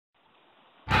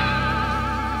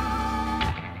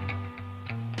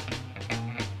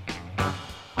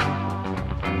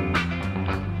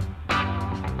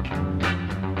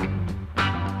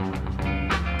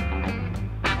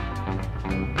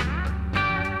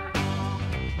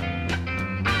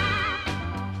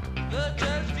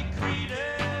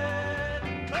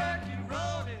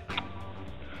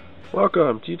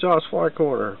Welcome to Utah's Fly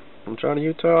Corner. I'm Johnny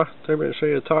Utah. Today I'm going to show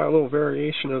you how to tie a little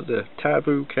variation of the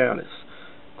Tabou Caddis.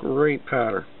 Great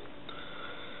pattern.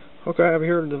 Hook I have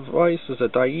here in the device is a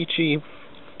Daiichi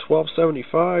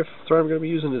 1275. Thread I'm going to be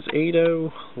using is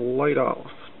 8/0 light olive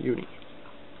uni.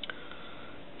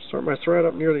 Start my thread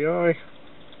up near the eye.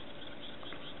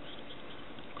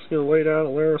 Just going to lay down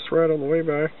a layer of thread on the way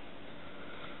back.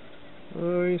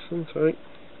 Nice and tight.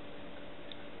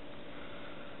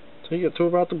 Till you get to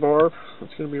about the barb.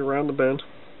 It's going to be around the bend.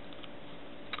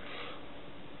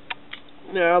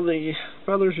 Now the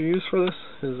feathers you use for this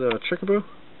is a chickaboo,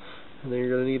 and then you're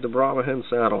going to need the Brahma hen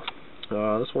saddle.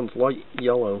 This one's light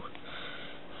yellow,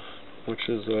 which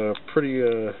is pretty.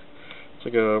 It's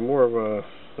like a more of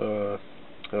a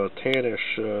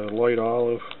tannish light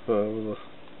olive with a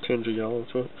tinge of yellow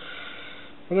to it.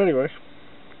 But anyway,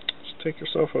 just take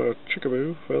yourself a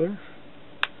chickaboo feather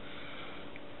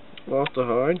off the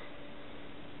hide.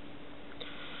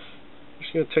 You're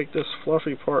just going to take this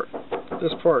fluffy part,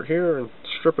 this part here, and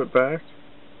strip it back.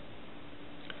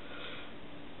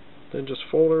 Then just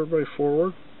fold everybody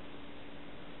forward.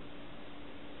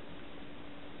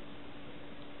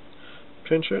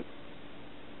 Pinch it.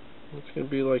 It's going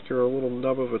to be like your little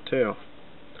nub of a tail.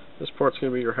 This part's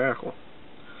going to be your hackle.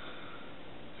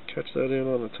 Catch that in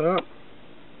on the top.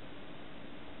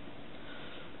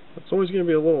 It's always going to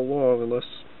be a little long unless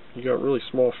you got really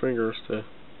small fingers to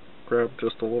grab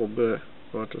just a little bit.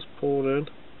 But just pull it in.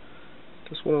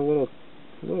 Just want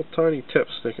a little tiny tip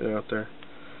sticking out there.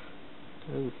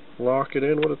 And lock it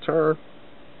in with a turn.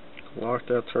 Lock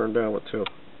that turn down with two.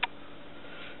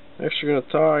 Next you're going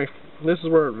to tie. This is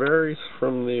where it varies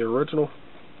from the original.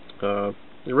 The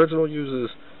original uses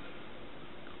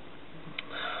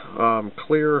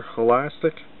clear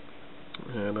elastic,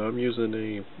 and I'm using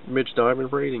a midge diamond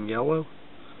braid in yellow.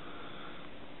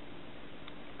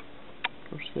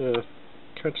 I'm just going to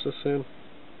catch this in.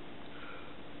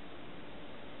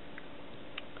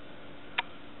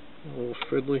 A little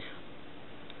fiddly.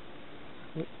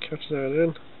 Catch that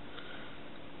in.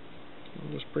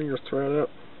 And just bring your thread up.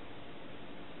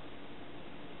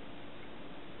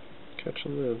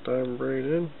 Catching the diamond braid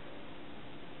in.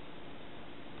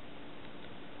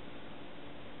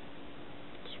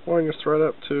 Just wind your thread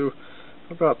up to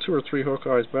about 2 or 3 hook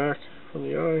eyes back from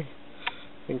the eye.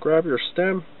 And grab your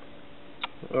stem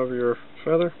of your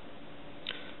feather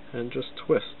and just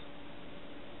twist.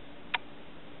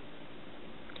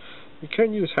 You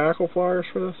can use hackle pliers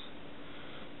for this,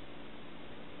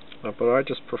 but I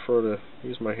just prefer to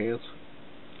use my hands.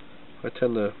 I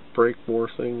tend to break more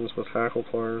things with hackle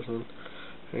pliers than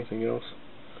anything else.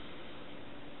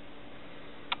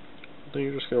 Then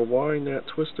you're just going to wind that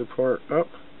twisted part up.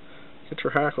 Get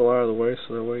your hackle out of the way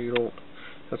so that way you don't.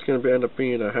 That's going to end up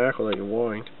being a hackle that you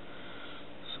wind.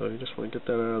 So you just want to get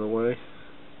that out of the way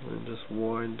and just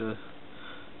wind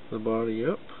the body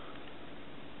up.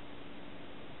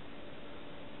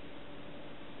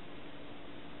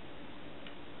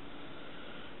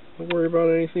 Don't worry about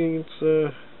anything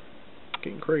that's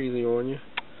getting crazy on you.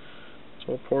 It's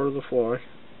all part of the fly.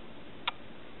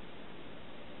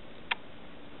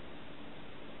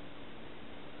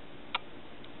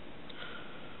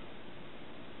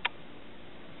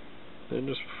 Then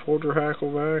just fold your hackle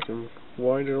back and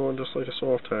wind it on just like a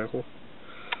soft hackle.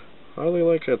 I only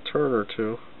like a turn or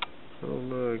two. I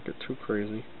don't get too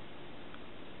crazy.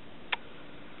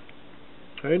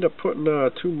 I end up putting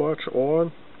too much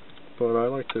on, but I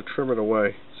like to trim it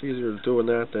away. It's easier doing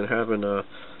that than having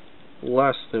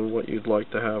less than what you'd like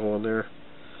to have on there,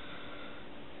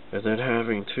 and then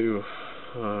having to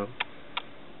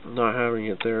not having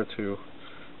it there to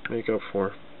make up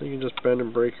for. You can just bend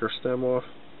and break your stem off.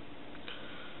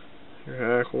 Your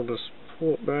hackle, just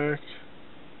pull it back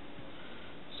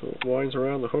so it winds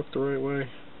around the hook the right way,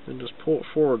 and just pull it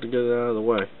forward to get it out of the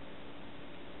way.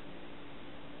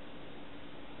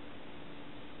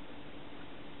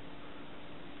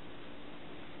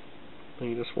 And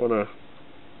you just want to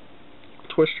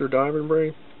twist your diamond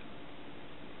braid.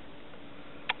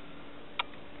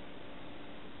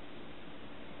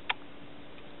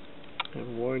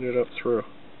 And wind it up through.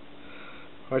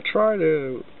 I try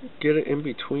to get it in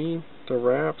between the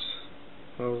wraps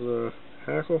of the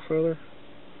hackle feather.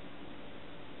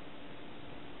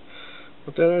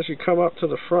 But then as you come up to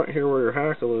the front here where your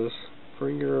hackle is,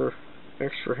 bring your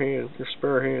extra hand, your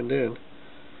spare hand in,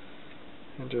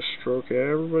 and just stroke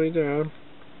everybody down,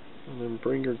 and then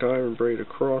bring your diamond braid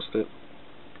across it.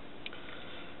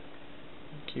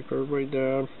 Keep everybody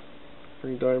down,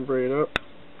 bring diamond braid up,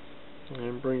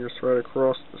 and bring your thread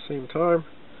across at the same time,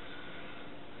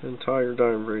 and tie your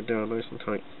diamond braid down nice and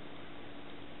tight.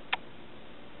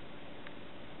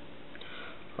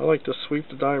 I like to sweep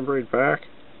the diamond braid back,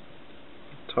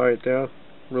 tie it down,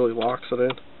 really locks it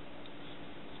in.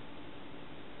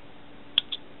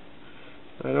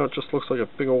 I know it just looks like a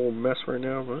big old mess right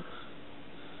now, but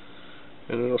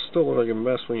and it'll still look like a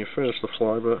mess when you finish the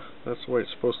fly, but that's the way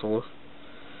it's supposed to look.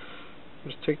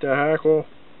 Just take that hackle,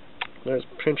 just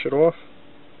pinch it off,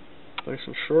 nice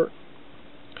and short.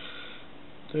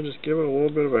 Then just give it a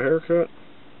little bit of a haircut.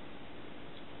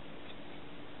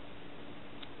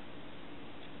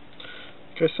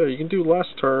 Like I said, you can do less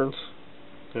turns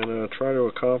and try to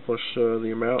accomplish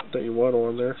the amount that you want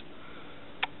on there.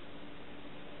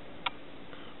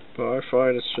 But I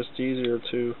find it's just easier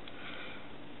to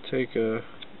take a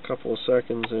couple of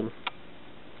seconds and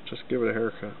just give it a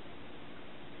haircut.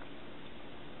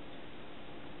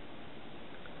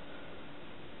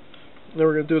 Now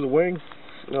we're going to do the wing.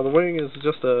 Now the wing is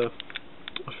just a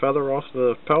feather off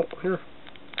the pelt here.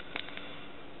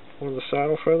 One of the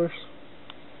saddle feathers.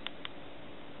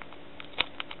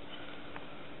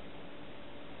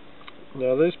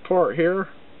 Now this part here,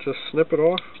 just snip it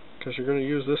off because you're going to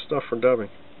use this stuff for dubbing.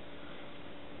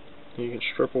 You can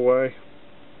strip away.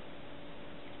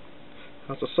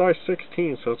 Now it's a size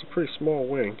 16, so it's a pretty small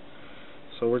wing.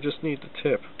 So we just need the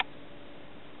tip.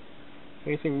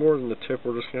 Anything more than the tip,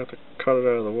 we're just going to have to cut it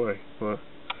out of the way. But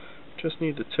just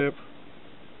need the tip.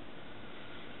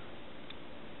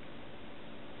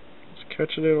 Just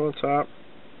catching it on top.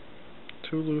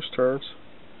 2 loose turns.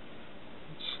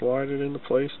 Slide it into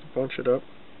place to bunch it up.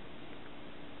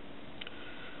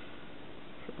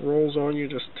 If it rolls on you,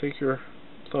 just take your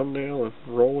thumbnail and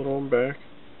roll it on back.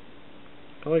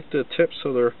 I like the tips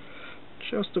so they're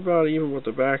just about even with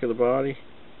the back of the body.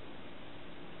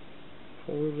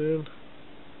 Pull it in.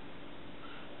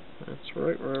 That's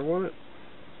right where I want it.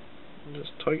 And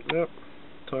just tighten up,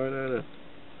 tie that in.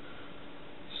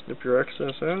 Snip your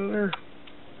excess out of there.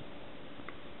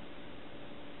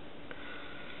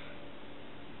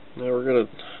 Now we're going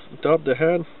to dub the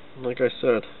head. Like I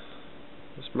said,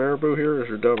 this marabou here is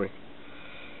your dubbing.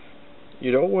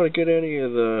 You don't want to get any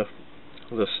of the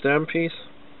stem piece,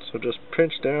 so just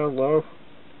pinch down low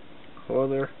on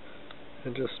there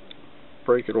and just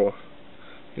break it off.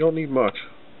 You don't need much.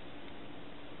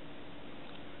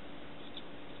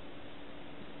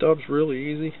 Dub's really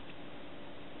easy.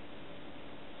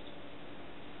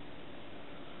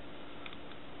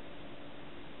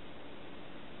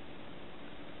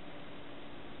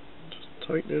 Just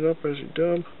tighten it up as you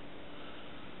dub.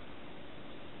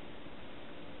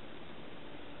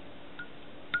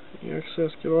 The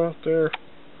excess get off there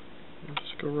and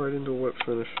just go right into a whip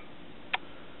finish.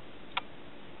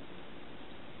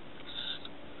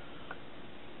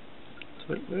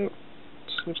 Tighten up,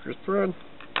 snip your thread.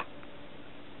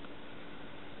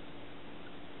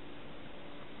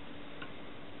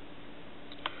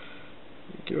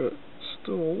 Give it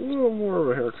still a little more of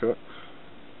a haircut.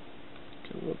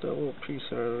 Get that little piece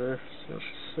out of there. See how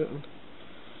she's sitting.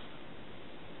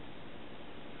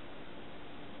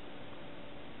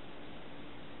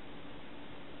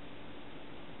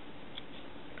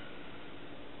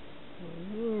 A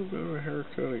little bit of a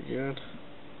haircut again.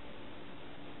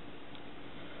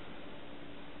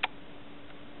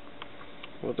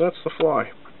 Well, that's the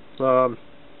fly.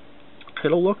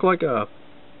 It'll look like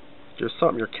there's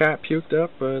something your cat puked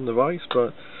up in the vise,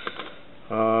 but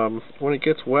when it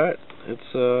gets wet, it's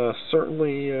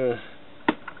certainly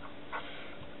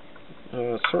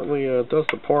does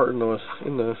the part in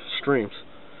the streams.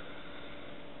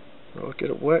 I'll get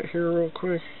it wet here real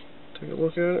quick. Take a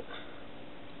look at it.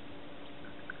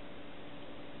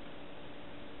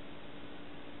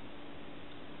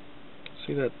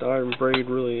 See that diamond braid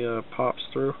really pops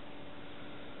through.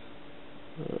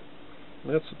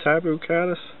 That's the Tabou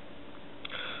Caddis.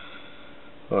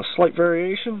 Slight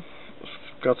variation.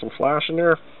 Got some flash in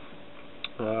there.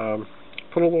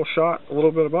 Put a little shot a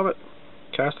little bit above it.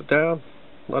 Cast it down.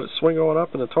 Let it swing on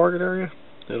up in the target area.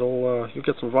 You'll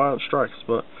get some violent strikes.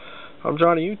 But I'm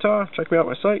Johnny Utah. Check me out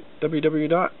on my site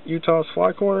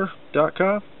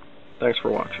www.utahsflycorner.com. Thanks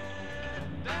for watching.